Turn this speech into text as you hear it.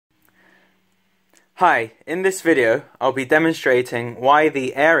Hi, in this video I'll be demonstrating why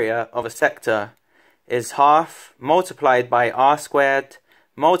the area of a sector is half multiplied by r squared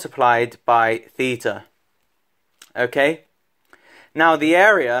multiplied by theta. Okay? Now the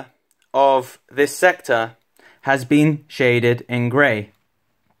area of this sector has been shaded in grey.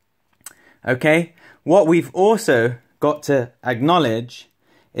 Okay? What we've also got to acknowledge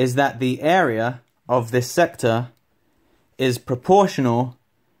is that the area of this sector is proportional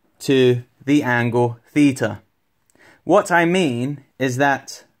to the angle theta. What I mean is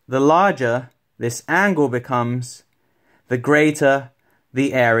that the larger this angle becomes, the greater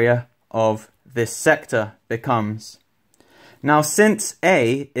the area of this sector becomes. Now, since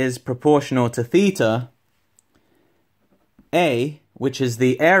A is proportional to theta, A, which is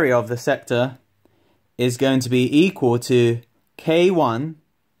the area of the sector, is going to be equal to K1,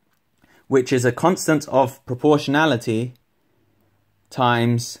 which is a constant of proportionality,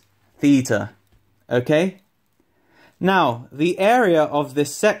 times theta. Okay? Now, the area of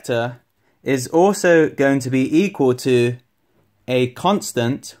this sector is also going to be equal to a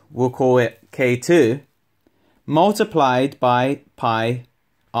constant, we'll call it K2, multiplied by pi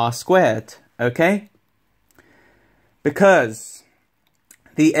r squared. Okay? Because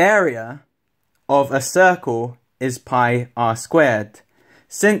the area of a circle is pi r squared.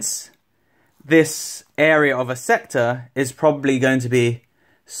 Since this area of a sector is probably going to be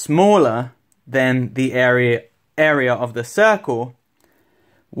smaller than the area of the circle,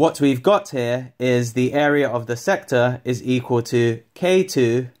 what we've got here is the area of the sector is equal to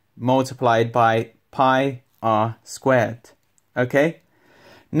K2 multiplied by pi r squared. Okay?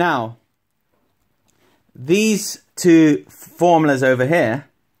 Now, these two formulas over here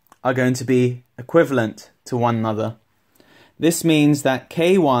are going to be equivalent to one another. This means that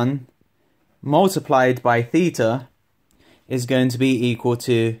K1 multiplied by theta is going to be equal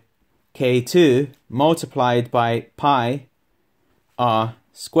to K2 multiplied by pi r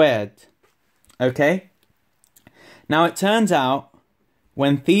squared. Okay? Now it turns out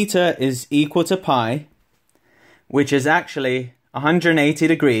when theta is equal to pi, which is actually 180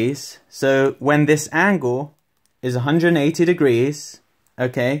 degrees, so when this angle is 180 degrees,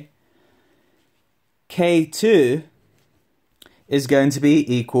 okay, K2 is going to be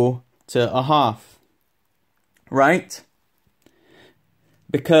equal to a half, right?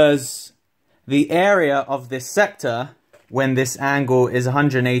 Because the area of this sector, when this angle is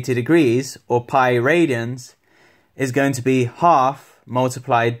 180 degrees, or pi radians, is going to be half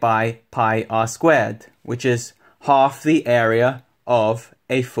multiplied by pi r squared, which is half the area of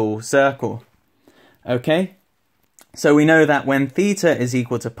a full circle. Okay? So we know that when theta is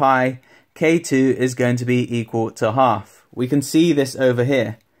equal to pi, K2 is going to be equal to half. We can see this over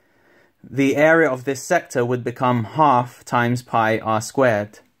here. The area of this sector would become half times pi r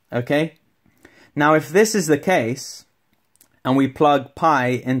squared. Okay? Now if this is the case, and we plug pi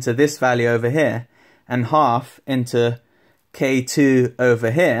into this value over here, and half into K2 over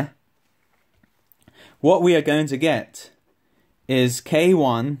here, what we are going to get is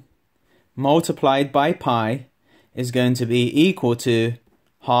K1 multiplied by pi is going to be equal to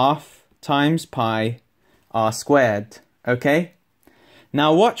half times pi r squared. Okay?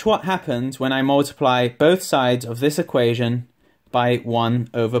 Now watch what happens when I multiply both sides of this equation by 1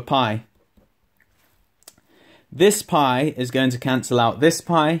 over pi. This pi is going to cancel out this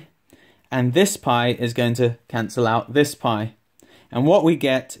pi, and this pi is going to cancel out this pi. And what we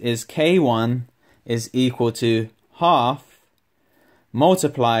get is K1 is equal to half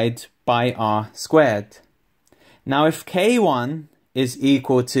multiplied by r squared. Now if K1 is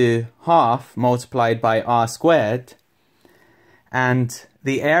equal to half multiplied by r squared, and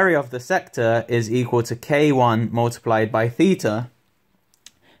the area of the sector is equal to K1 multiplied by theta,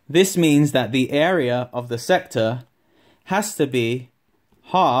 this means that the area of the sector has to be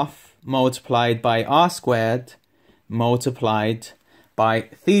half multiplied by r squared multiplied by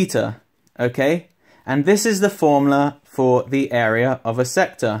theta. Okay? And this is the formula for the area of a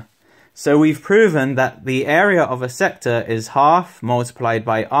sector. So we've proven that the area of a sector is half multiplied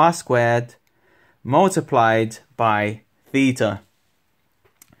by r squared multiplied by theta.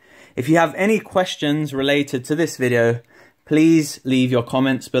 If you have any questions related to this video, please leave your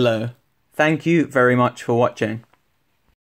comments below. Thank you very much for watching.